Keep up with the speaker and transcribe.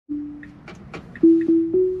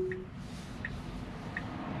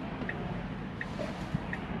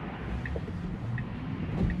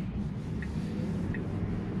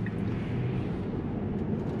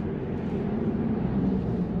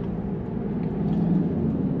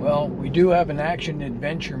Well, we do have an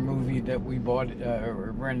action-adventure movie that we bought,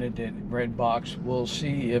 rented at Redbox. We'll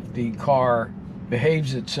see if the car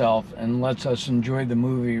behaves itself and lets us enjoy the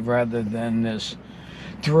movie rather than this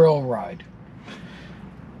thrill ride.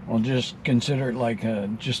 We'll just consider it like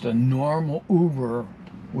just a normal Uber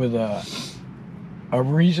with a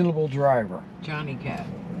reasonable driver. Johnny Cab.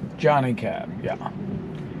 Johnny Cab, yeah.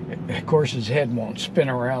 Of course, his head won't spin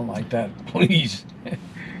around like that, please.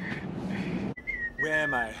 Where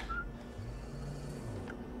am I?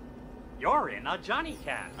 You're in a Johnny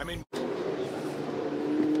Cab. I mean...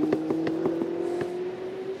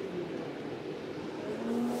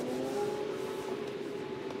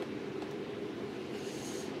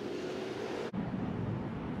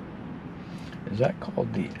 Is that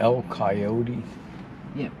called the El Coyote?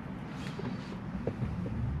 Yep.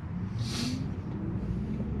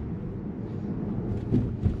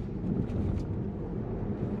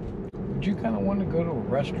 Would you kind of want to go to a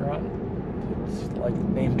restaurant? It's like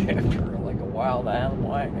named after like a wild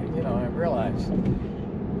animal. I realize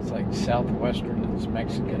it's like Southwestern, it's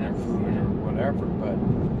Mexican or food or whatever, but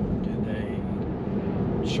do they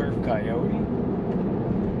serve coyote?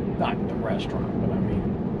 Not in the restaurant, but I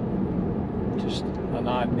mean, just an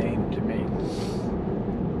odd name to me.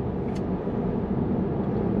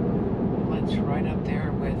 Well, it's right up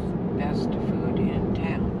there with best food in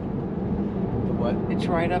town. What? It's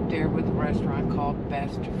right up there with a restaurant called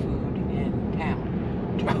Best Food in Town.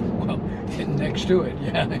 Well, next to it,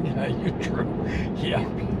 yeah, you're true. Yeah,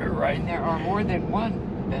 you're right. And there are more than one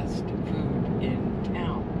Best Food in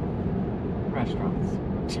Town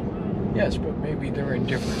restaurants. Yes, but maybe they're in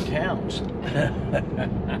different towns.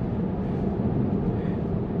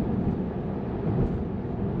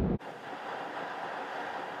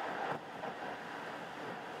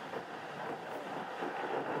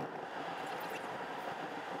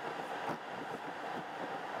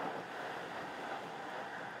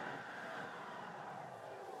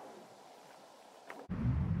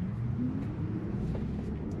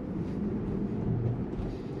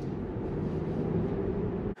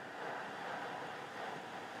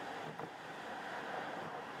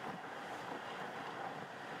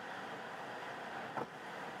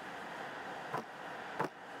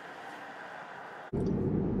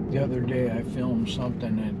 The other day I filmed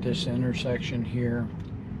something at this intersection here,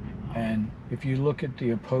 and if you look at the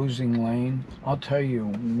opposing lane, I'll tell you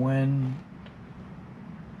when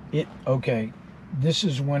this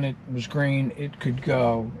is when it was green, it could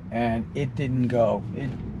go, and it didn't go. It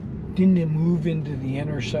didn't move into the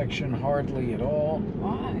intersection hardly at all.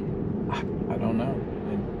 Why? I don't know.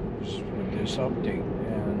 It was with this update,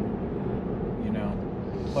 and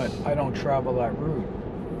but I don't travel that route.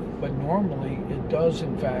 But normally it does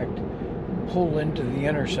in fact pull into the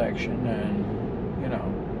intersection, and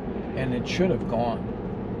and it should have gone.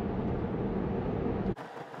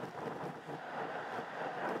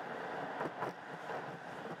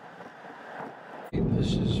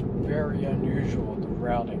 This is very unusual, the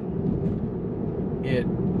routing.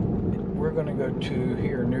 We're going to go to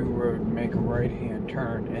here, New Road, and make a right-hand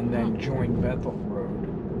turn, and then join Bethel Road.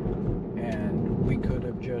 And we could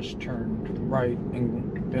have just turned right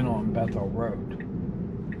and been on Bethel Road.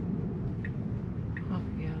 Oh,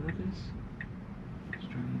 yeah, that is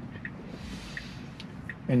strange.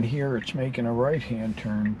 And here it's making a right-hand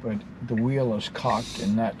turn, but the wheel is cocked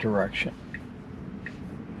in that direction.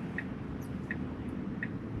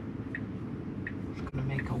 It's going to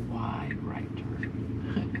make a wide right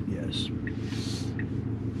turn. Yes.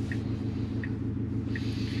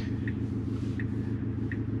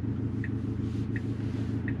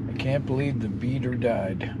 I can't believe the beater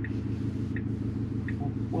died.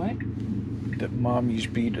 What? The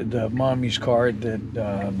mommy's car that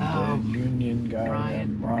the union guy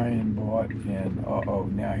Ryan bought,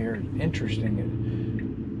 and now here's interesting.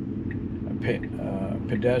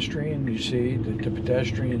 Pedestrian, you see that the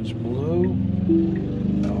pedestrian's blue.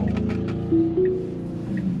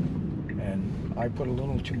 And I put a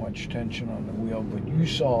little too much tension on the wheel, but you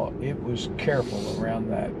saw it was careful around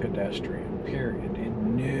that pedestrian, period. It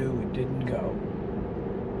knew it didn't go.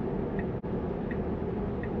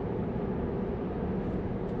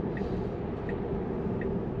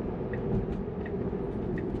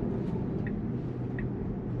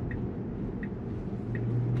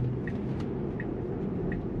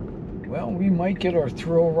 Well, we might get our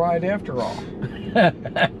thrill ride after all.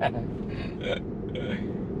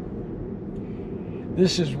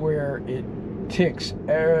 This is where it ticks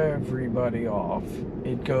everybody off.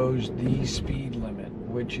 It goes the speed limit,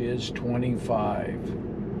 which is 25.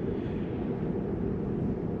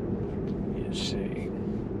 You see.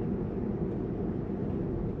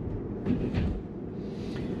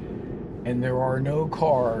 and there are no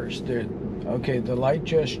cars. Okay, the light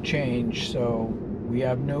just changed, so we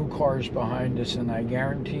have no cars behind us, and I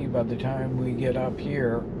guarantee by the time we get up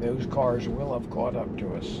here, those cars will have caught up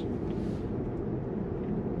to us.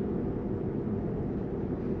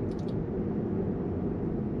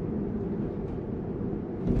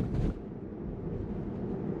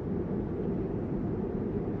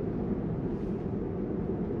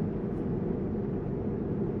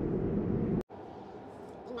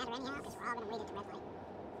 Matter anyhow, because we're all going to wait at the red light.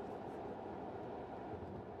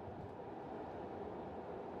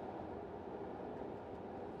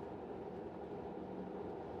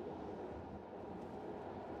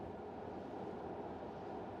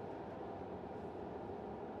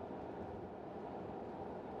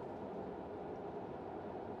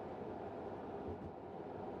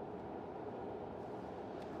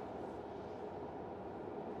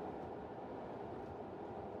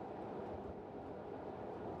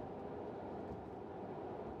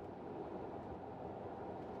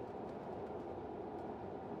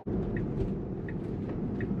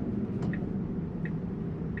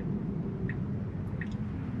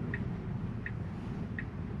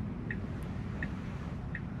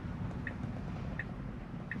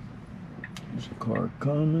 There's a car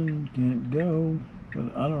coming, can't go,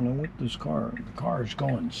 but I don't know what the car is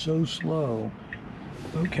going so slow.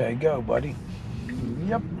 Okay, go, buddy.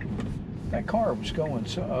 Yep, that car was going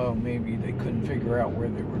so, oh, maybe they couldn't figure out where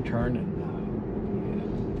they were turning.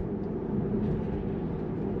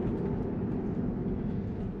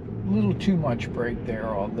 A little too much brake there,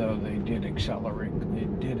 although they did accelerate.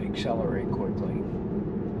 It did accelerate quickly.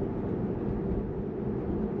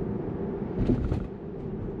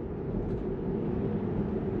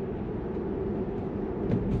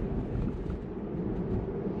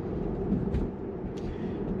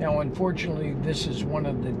 Now, unfortunately, this is one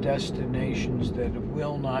of the destinations that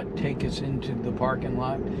will not take us into the parking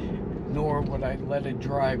lot, nor would I let it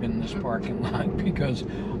drive in this parking lot, because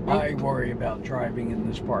I worry about driving in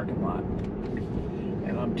this parking lot.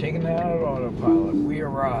 And I'm taking it out of autopilot. We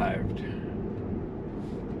arrived.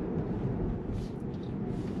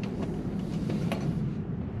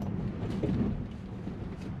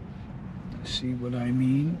 See what I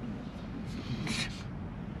mean?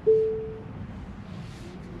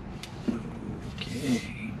 Okay.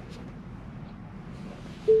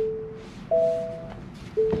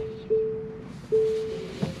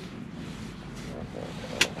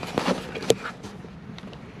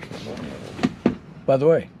 By the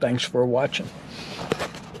way, thanks for watching.